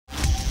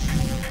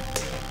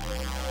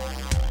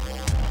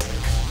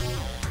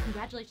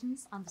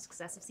congratulations on the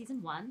success of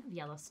season 1 of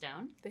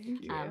Yellowstone.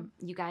 Thank you.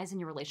 You guys and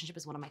your relationship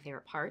is one of my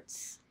favorite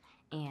parts.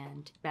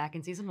 And back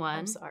in season 1,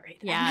 I'm sorry.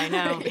 Yeah, I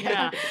know.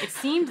 Yeah. It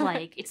seemed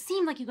like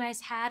you guys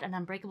had an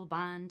unbreakable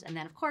bond, and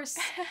then of course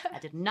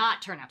that did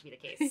not turn out to be the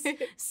case.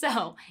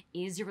 So,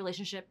 is your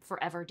relationship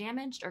forever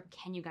damaged, or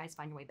can you guys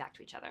find your way back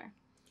to each other?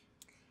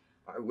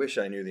 I wish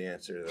I knew the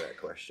answer to that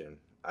question.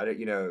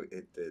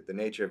 The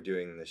nature of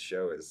doing this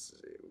show is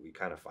we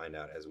kind of find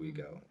out as we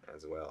go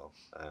as well.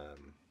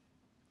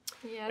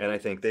 Yeah. And I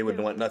think they would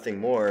want nothing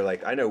more.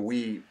 Like, I know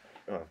we.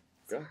 Oh,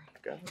 go.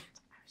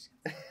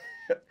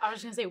 I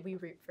was going to say we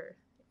root for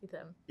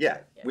them. Yeah,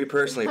 we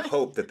personally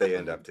hope that they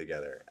end up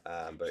together,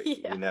 but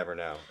you never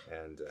know.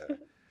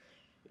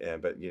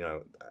 But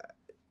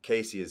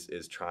Casey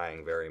is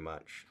trying very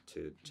much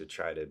to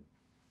try to,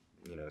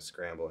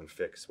 scramble and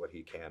fix what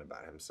he can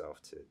about himself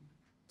to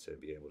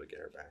be able to get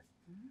her back.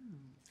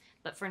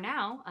 But for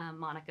now,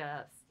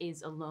 Monica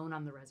is alone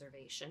on the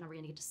reservation. Are we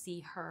going to get to see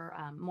her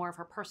more of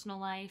her personal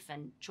life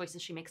and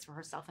choices she makes for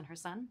herself and her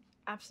son?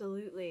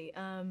 Absolutely.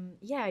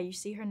 You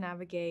see her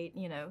navigate,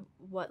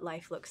 what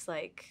life looks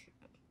like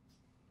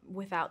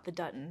without the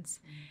Duttons.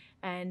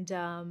 And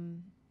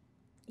and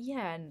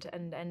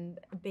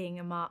being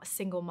a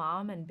single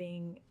mom and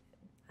being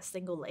a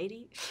single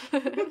lady.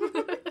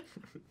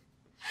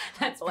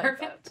 That's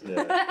perfect.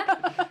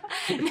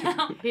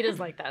 Now, he doesn't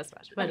like that as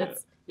much, but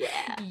it's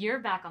You're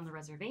back on the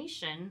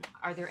reservation.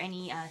 Are there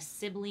any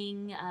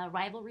sibling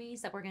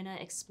rivalries that we're going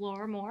to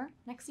explore more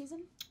next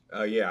season?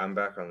 I'm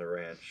back on the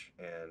ranch,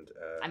 and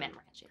I meant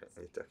ranch. Yes.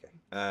 It's okay.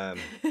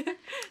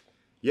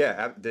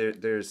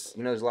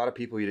 There's a lot of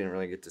people you didn't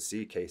really get to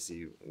see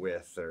Casey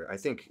with, or I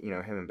think him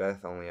and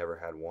Beth only ever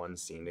had one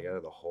scene together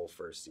the whole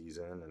first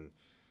season,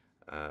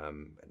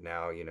 and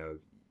now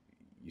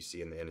you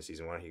see in the end of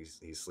season 1 he's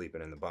sleeping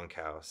in the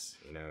bunkhouse.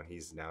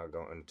 He's now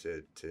going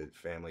to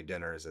family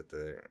dinners at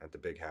the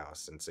big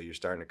house, and so you're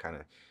starting to kind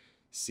of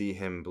see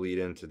him bleed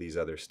into these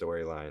other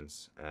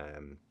storylines,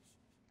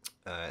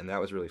 and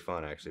that was really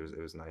fun. Actually,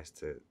 it was nice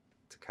to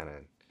kind of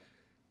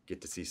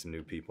get to see some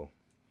new people.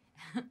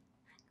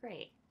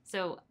 Great.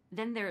 So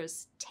then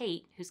there's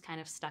Tate, who's kind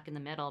of stuck in the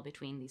middle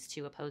between these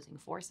two opposing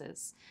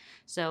forces.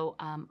 So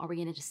are we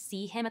going to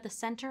see him at the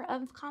center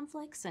of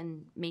conflicts,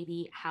 and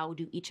maybe how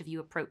do each of you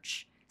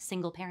approach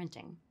single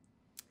parenting?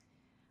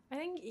 I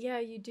think,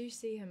 you do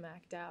see him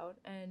act out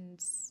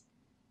and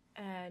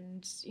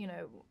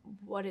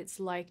what it's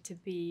like to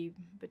be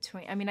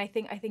between. I mean, I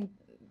think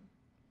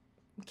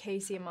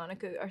Casey and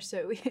Monica are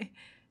so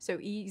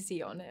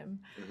easy on him,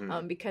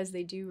 because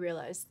they do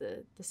realize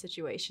the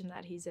situation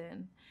that he's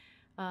in.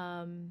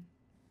 And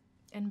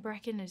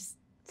Brecken is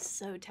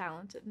so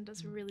talented and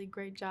does a really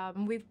great job.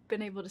 And we've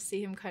been able to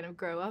see him kind of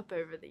grow up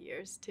over the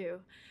years,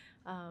 too.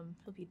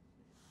 He'll be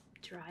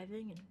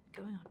driving and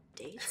going on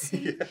dates.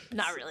 Yes.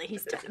 Not really,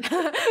 he's 10.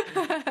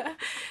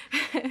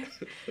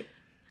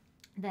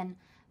 Then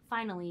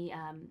finally,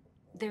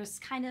 there's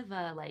kind of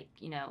a,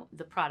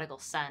 the prodigal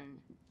son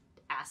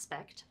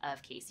aspect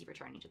of Casey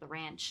returning to the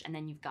ranch, and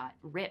then you've got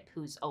Rip,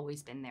 who's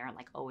always been there and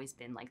always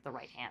been the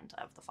right hand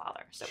of the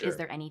father. So Sure. Is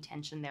there any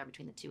tension there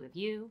between the two of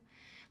you,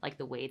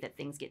 the way that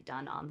things get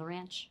done on the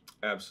ranch?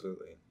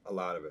 Absolutely, a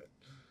lot of it.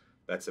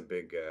 That's a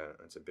big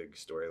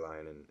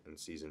storyline in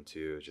season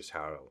 2. Is just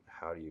how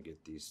do you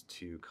get these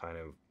two kind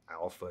of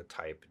alpha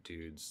type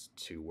dudes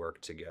to work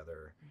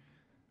together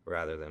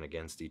rather than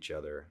against each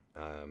other,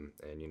 and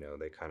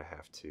they kind of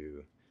have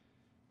to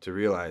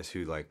realize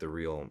who the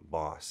real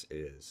boss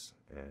is,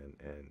 and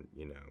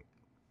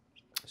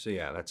so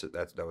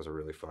that was a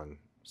really fun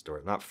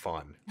story. Not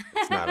fun.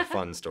 It's not a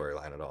fun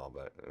storyline at all,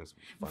 but it was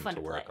fun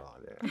to work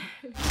on.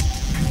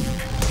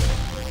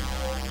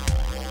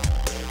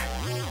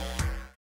 Yeah.